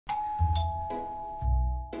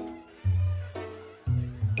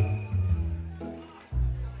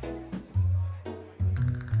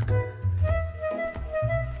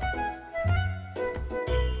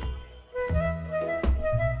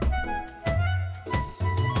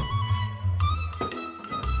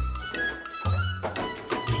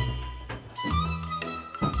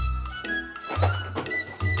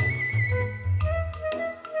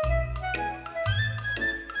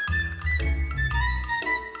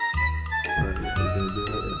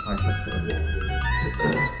We'll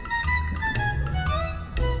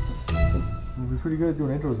be pretty good at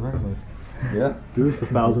doing intros eventually. Yeah. Do this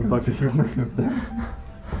 $1,000 a year.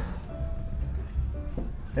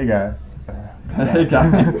 Hey guy. Hey guy.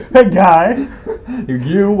 Hey guy. Are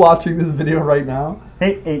you watching this video right now?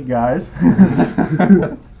 Hey 8 guys.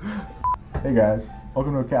 Hey guys.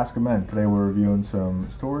 Welcome to Cask of Men. Today we're reviewing some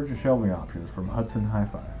storage and shelving options from Hudson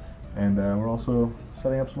Hi-Fi. And we're also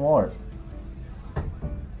setting up some wall art.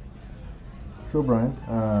 So Brian,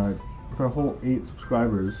 with our whole 8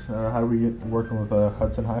 subscribers, how do we get working with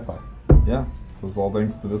Hudson Hi-Fi? Yeah, so it's all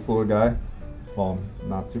thanks to this little guy. Well,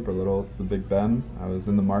 not super little, it's the Big Ben. I was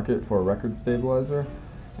in the market for a record stabilizer,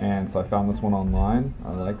 and so I found this one online.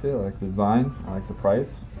 I liked it, I liked the design, I liked the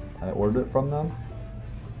price. I ordered it from them.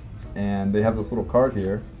 And they have this little card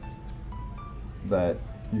here that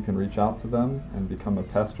you can reach out to them and become a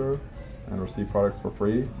tester and receive products for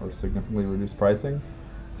free or significantly reduced pricing.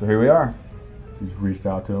 So here we are. You just reached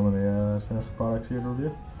out to them and they sent us some products here to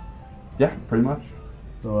review? Yeah, pretty much.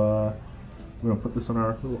 So we're going to put this on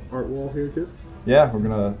our little art wall here too? Yeah, we're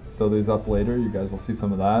going to throw these up later. You guys will see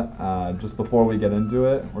some of that. Just before we get into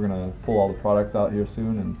it, we're going to pull all the products out here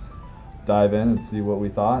soon and dive in and see what we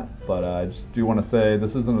thought. But I just do want to say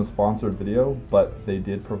this isn't a sponsored video, but they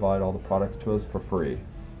did provide all the products to us for free.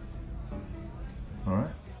 All right.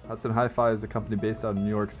 Hudson Hi-Fi is a company based out of New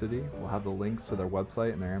York City. We'll have the links to their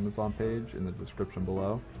website and their Amazon page in the description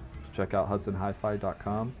below. So check out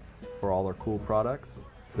hudsonhifi.com for all their cool products.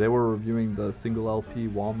 Today we're reviewing the single LP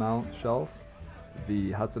wall mount shelf,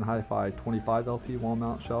 the Hudson Hi-Fi 25 LP wall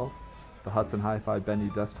mount shelf, the Hudson Hi-Fi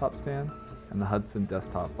bendy desktop stand, and the Hudson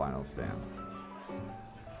desktop vinyl stand.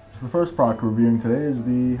 So the first product we're reviewing today is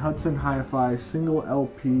the Hudson Hi-Fi single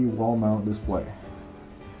LP wall mount display.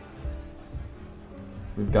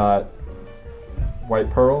 We've got white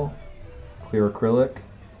pearl, clear acrylic,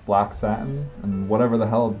 black satin, and whatever the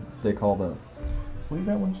hell they call this. I believe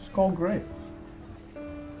that one's just called gray.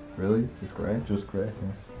 Really? Just gray? Just gray,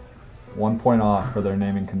 yeah. 1 point off for their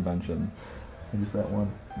naming convention. Just that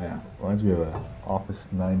one. Yeah. Reminds me of an office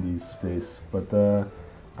 90s space, but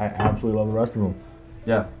I absolutely love the rest of them.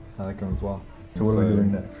 Yeah, I like them as well. So what are we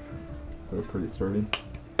doing next? They're pretty sturdy.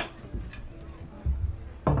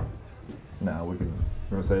 Now we can.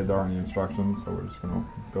 We're going to say there aren't any instructions, so we're just going to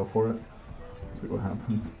go for it. See what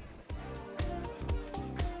happens.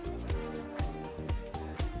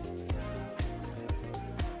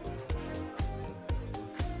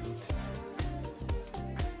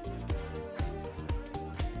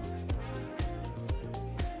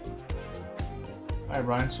 Alright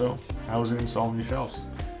Brian, so how was it installing these shelves?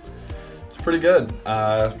 It's pretty good.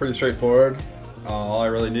 It's pretty straightforward. All I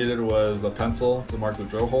really needed was a pencil to mark the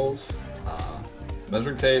drill holes,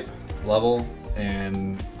 measuring tape, level,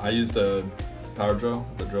 and I used a power drill,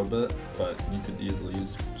 the drill bit, but you could easily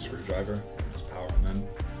use a screwdriver. Just power them in.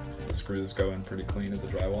 The screws go in pretty clean at the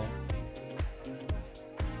drywall.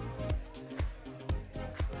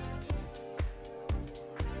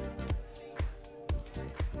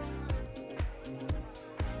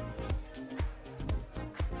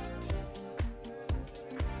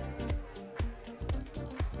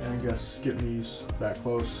 And I guess getting these that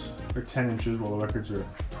close, they're 10 inches while the records are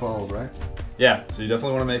 12, right? Yeah, so you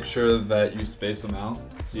definitely want to make sure that you space them out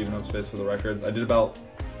so you have enough space for the records. I did about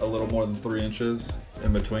a little more than 3 inches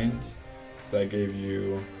in between, so that gave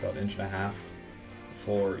you about 1.5 inches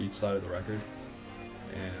for each side of the record.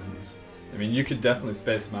 And I mean, you could definitely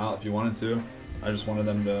space them out if you wanted to. I just wanted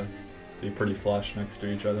them to be pretty flush next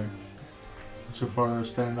to each other. So far they're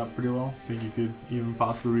standing up pretty well. Think you could even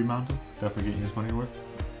possibly remount them? Definitely getting his money worth.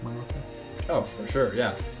 Oh, for sure,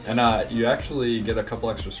 yeah. And you actually get a couple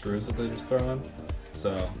extra screws that they just throw in.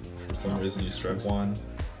 So for some reason you strip one,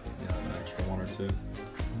 you have an extra 1 or 2.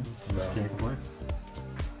 So can't complain.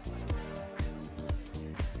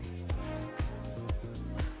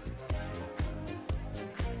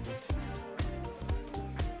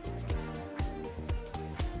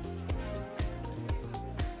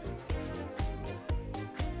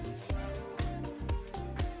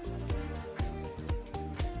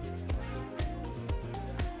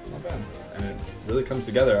 not bad, and it really comes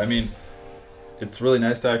together. I mean, it's really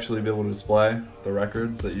nice to actually be able to display the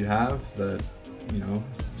records that you have. That, you know,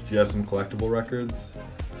 if you have some collectible records,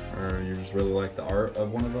 or you just really like the art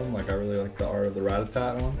of one of them, like I really like the art of the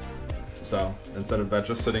Rat-a-tat one. So instead of that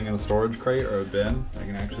just sitting in a storage crate or a bin, I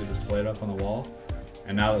can actually display it up on the wall.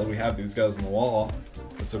 And now that we have these guys on the wall,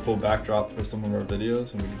 it's a cool backdrop for some of our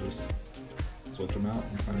videos, and we can just switch them out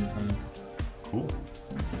from time to time. Cool.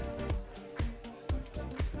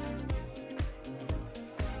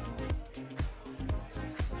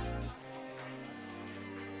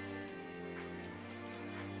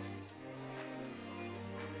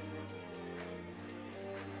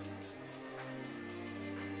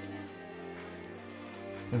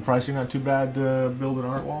 And pricing not too bad to build an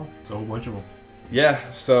art wall. It's a whole bunch of them. Yeah,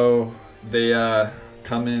 so they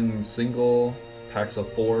come in single packs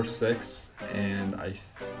of 4, 6, and I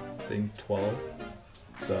think 12.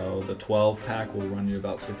 So the 12 pack will run you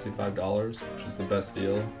about $65, which is the best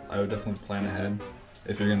deal. I would definitely plan ahead.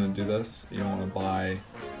 If you're gonna do this, you don't want to buy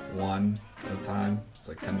one at a time. It's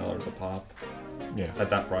like $10 a pop. Yeah. At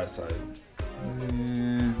that price,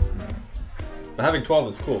 but having 12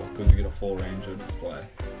 is cool because you get a full range of display.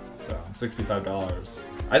 So $65.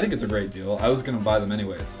 I think it's a great deal. I was gonna buy them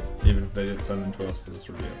anyways, even if they didn't send them to us for this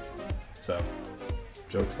review. So,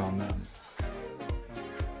 joke's on them.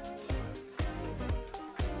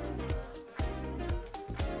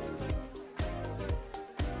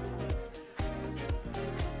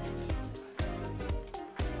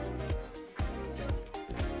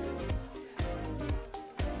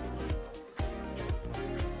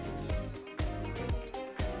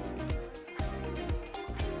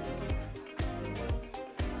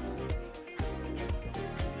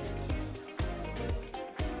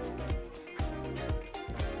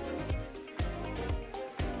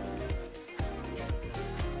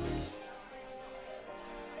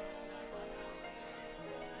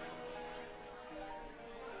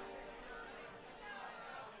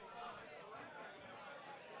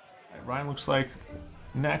 Ryan, looks like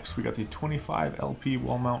next we got the 25 LP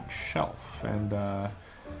wall mount shelf, and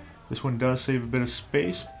this one does save a bit of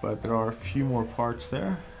space, but there are a few more parts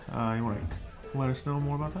there. You want to let us know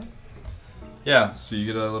more about that? Yeah, so you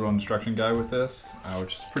get a little instruction guide with this,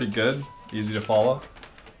 which is pretty good, easy to follow.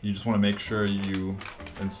 You just want to make sure you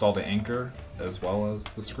install the anchor as well as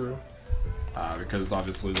the screw, because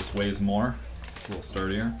obviously this weighs more, it's a little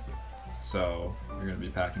sturdier. So you're going to be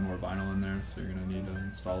packing more vinyl in there, so you're going to need to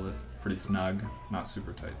install it pretty snug, not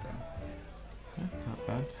super tight though. Yeah, not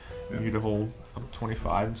bad. Yeah. You need to hold up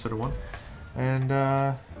 25 instead of 1. And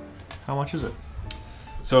how much is it?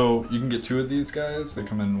 So you can get 2 of these guys. They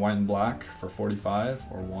come in white and black for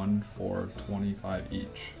 $45, or 1 for $25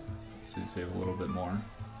 each. So you save a little bit more.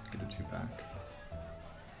 Get a 2-pack,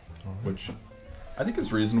 which I think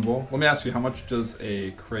is reasonable. Let me ask you, how much does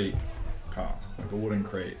a crate cost? Like a wooden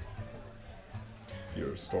crate?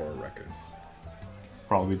 Your store records.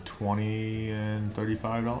 Probably $20 and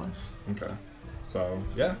 $35. Okay, so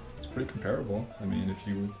yeah, it's pretty comparable. I mean, if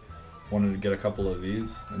you wanted to get a couple of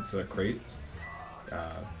these instead of crates,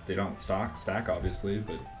 they don't stack obviously,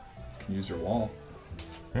 but you can use your wall.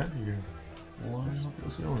 Yeah, you can line up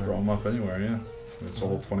the ceiling. Throw them up anywhere, yeah. It's a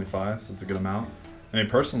whole 25, so it's a good amount. I mean,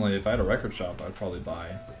 personally, if I had a record shop, I'd probably buy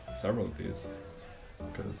several of these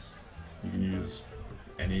because you can use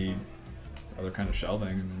any other kind of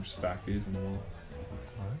shelving and then just stack these on the wall.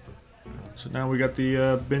 So now we got the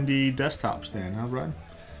Bindi desktop stand, huh, Brian?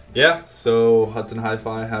 Yeah, so Hudson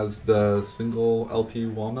Hi-Fi has the single LP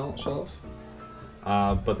wall mount shelf,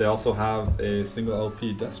 but they also have a single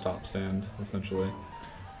LP desktop stand, essentially.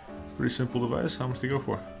 Pretty simple device. How much do they go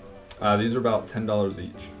for? These are about $10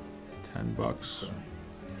 each. $10. So.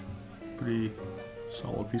 Pretty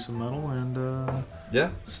solid piece of metal, and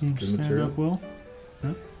yeah, seems to stand material. up well.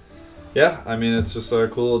 Yeah. Yeah, I mean, it's just a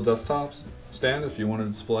cool little desktop stand if you want to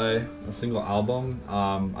display a single album.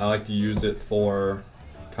 I like to use it for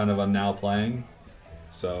kind of a now playing,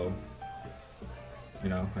 so you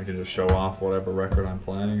know, I can just show off whatever record I'm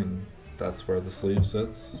playing, and that's where the sleeve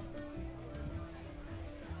sits.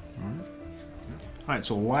 Alright,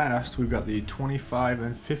 so last we've got the 25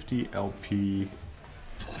 and 50 LP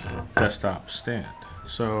desktop stand.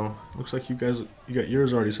 So looks like you got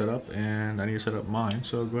yours already set up, and I need to set up mine.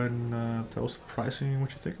 So go ahead and tell us the pricing and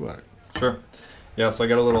what you think about it. Sure. Yeah, so I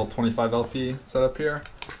got a little 25 LP set up here.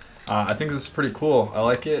 I think this is pretty cool. I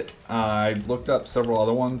like it. I looked up several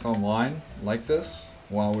other ones online like this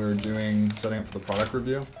while we were setting up for the product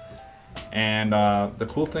review. And the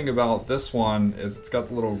cool thing about this one is it's got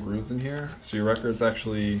the little grooves in here, so your records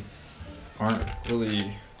actually aren't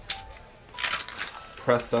really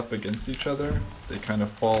pressed up against each other. They kind of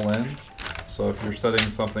fall in. So if you're setting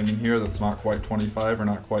something in here that's not quite 25 or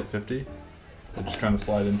not quite 50, they just kind of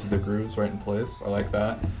slide into the grooves right in place. I like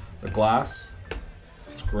that. The glass,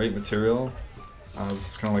 it's great material.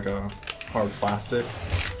 It's kind of like a hard plastic.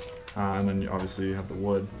 And then obviously you have the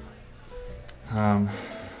wood.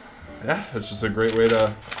 Yeah, it's just a great way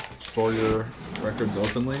to store your records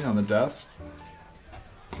openly on the desk.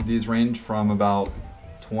 These range from about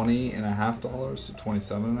 $20.50 to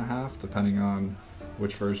 $27.50, depending on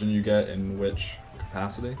which version you get and which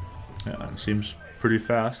capacity. Yeah, it seems pretty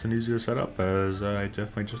fast and easy to set up, as I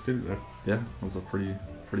definitely just did it there. Yeah, it was a pretty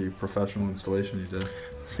professional installation you did.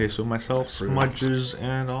 Say so myself, smudges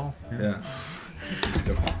and all. Yeah.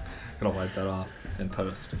 Gotta wipe that off. in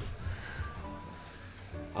post.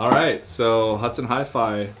 All right, so Hudson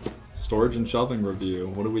Hi-Fi storage and shelving review.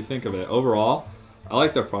 What do we think of it? Overall, I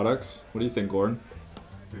like their products. What do you think, Gordon?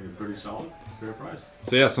 I think pretty solid, fair price.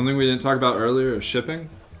 So yeah, something we didn't talk about earlier is shipping.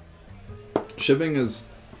 Shipping is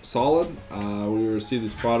solid. We receive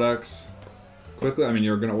these products quickly. I mean,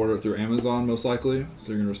 you're going to order it through Amazon most likely, so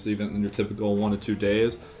you're going to receive it in your typical 1 to 2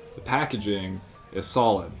 days. The packaging is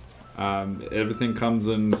solid. Everything comes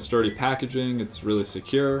in sturdy packaging. It's really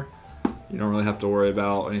secure. You don't really have to worry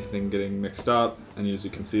about anything getting mixed up. And as you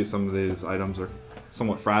can see, some of these items are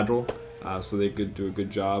somewhat fragile, so they could do a good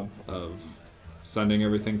job of sending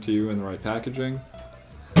everything to you in the right packaging.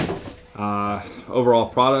 Overall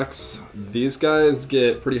products, these guys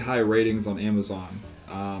get pretty high ratings on Amazon.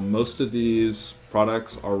 Most of these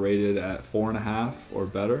products are rated at 4.5 or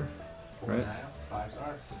better. 4.5, 5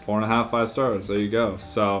 stars. 4.5, 5 stars. There you go.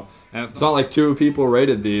 So, and it's not like 2 people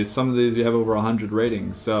rated these. Some of these you have over 100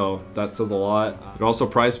 ratings, so that says a lot. They're also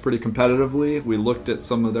priced pretty competitively. We looked at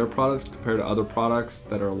some of their products compared to other products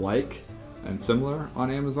that are like and similar on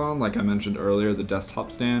Amazon. Like I mentioned earlier, the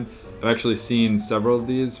desktop stand. I've actually seen several of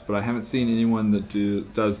these, but I haven't seen anyone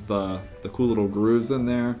that does the cool little grooves in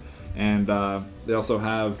there. And they also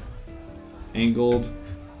have angled. You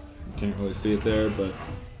can't really see it there, but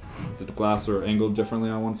the glass are angled differently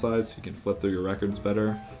on one side, so you can flip through your records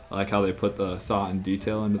better. I like how they put the thought and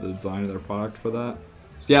detail into the design of their product for that.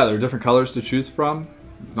 So yeah, there are different colors to choose from.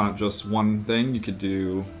 It's not just one thing. You could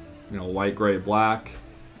do, you know, white, gray, black,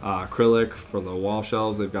 acrylic for the wall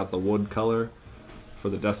shelves. They've got the wood color for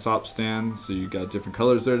the desktop stand, so you got different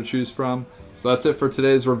colors there to choose from. So that's it for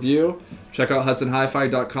today's review. Check out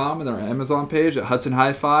hudsonhifi.com and their Amazon page at Hudson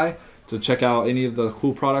Hi-Fi to check out any of the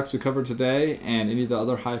cool products we covered today and any of the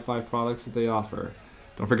other hi-fi products that they offer.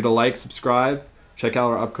 Don't forget to like, subscribe, check out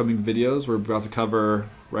our upcoming videos. We're about to cover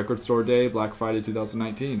Record Store Day, Black Friday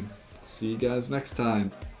 2019. See you guys next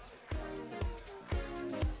time.